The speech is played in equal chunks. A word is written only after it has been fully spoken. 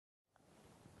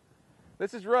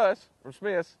This is Russ from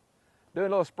Smith's doing a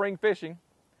little spring fishing,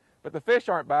 but the fish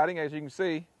aren't biting, as you can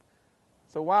see.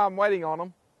 So while I'm waiting on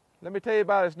them, let me tell you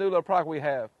about this new little product we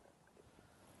have.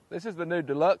 This is the new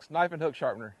Deluxe Knife and Hook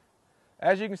Sharpener.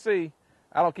 As you can see,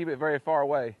 I don't keep it very far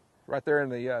away, right there in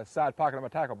the side pocket of my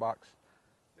tackle box.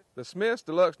 The Smith's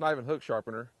Deluxe Knife and Hook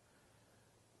Sharpener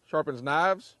sharpens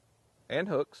knives and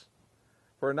hooks.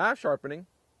 For knife sharpening,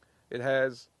 it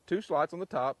has two slots on the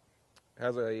top. It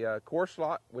has a coarse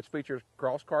slot, which features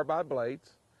cross carbide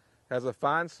blades. It has a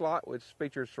fine slot, which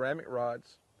features ceramic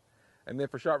rods. And then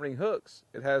for sharpening hooks,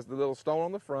 it has the little stone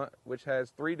on the front, which has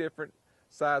 3 different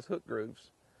size hook grooves.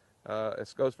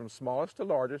 It goes from smallest to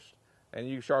largest, and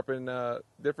you sharpen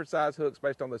different size hooks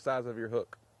based on the size of your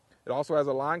hook. It also has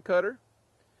a line cutter.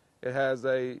 It has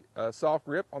a soft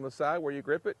grip on the side where you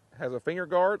grip it. It has a finger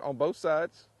guard on both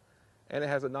sides, and it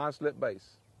has a non-slip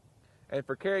base. And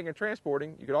for carrying and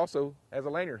transporting, you could also has a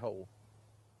lanyard hole.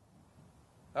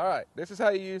 All right, this is how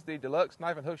you use the Deluxe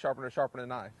Knife and Hook Sharpener to sharpen a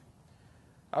knife.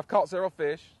 I've caught several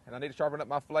fish, and I need to sharpen up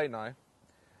my fillet knife,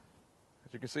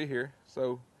 as you can see here.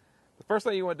 So the first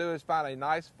thing you want to do is find a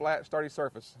nice, flat, sturdy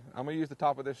surface. I'm going to use the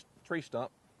top of this tree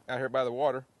stump out here by the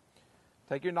water.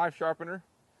 Take your knife sharpener.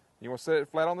 You want to set it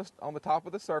flat on the top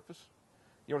of the surface.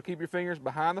 You want to keep your fingers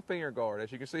behind the finger guard.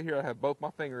 As you can see here, I have both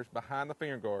my fingers behind the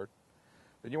finger guard.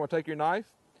 Then you want to take your knife.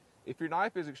 If your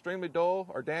knife is extremely dull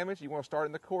or damaged, you want to start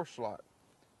in the coarse slot.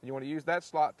 And you want to use that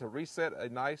slot to reset a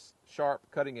nice, sharp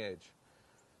cutting edge.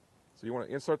 So you want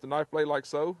to insert the knife blade like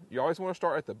so. You always want to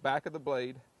start at the back of the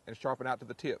blade and sharpen out to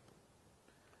the tip.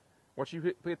 Once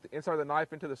you insert the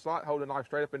knife into the slot, hold the knife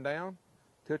straight up and down.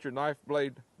 Tilt your knife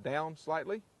blade down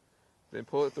slightly, then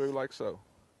pull it through like so.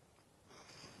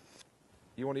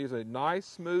 You want to use a nice,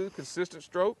 smooth, consistent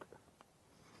stroke.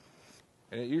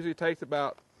 And it usually takes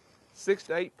about 6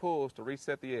 to 8 pulls to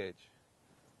reset the edge.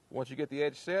 Once you get the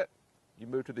edge set, you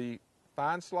move to the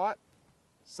fine slot.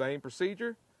 Same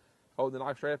procedure. Hold the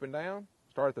knife straight up and down.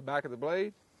 Start at the back of the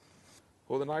blade.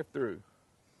 Pull the knife through.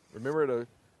 Remember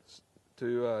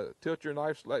to tilt your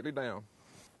knife slightly down.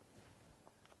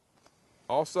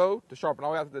 Also, to sharpen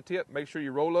all the way out to the tip, make sure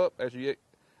you roll up as you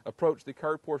approach the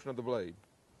curved portion of the blade.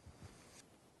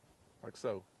 Like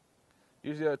so.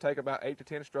 Usually it'll take about 8 to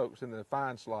 10 strokes in the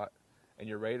fine slot, and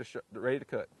you're ready to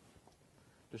cut.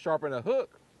 To sharpen a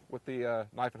hook with the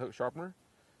knife and hook sharpener,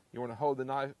 you want to hold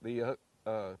the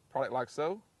product like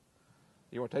so.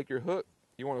 You want to take your hook.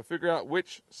 You want to figure out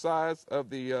which size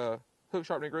of the hook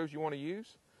sharpening grooves you want to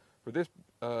use. For this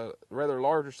rather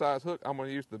larger size hook, I'm going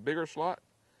to use the bigger slot.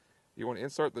 You want to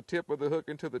insert the tip of the hook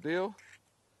into the deal.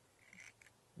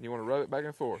 And you want to rub it back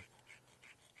and forth.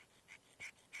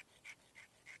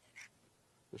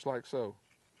 Just like so.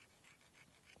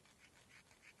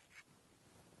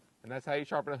 And that's how you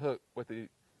sharpen a hook with the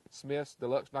Smith's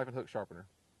Deluxe Knife and Hook Sharpener.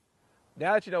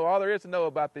 Now that you know all there is to know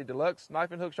about the Deluxe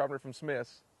Knife and Hook Sharpener from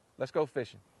Smith's, let's go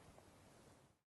fishing.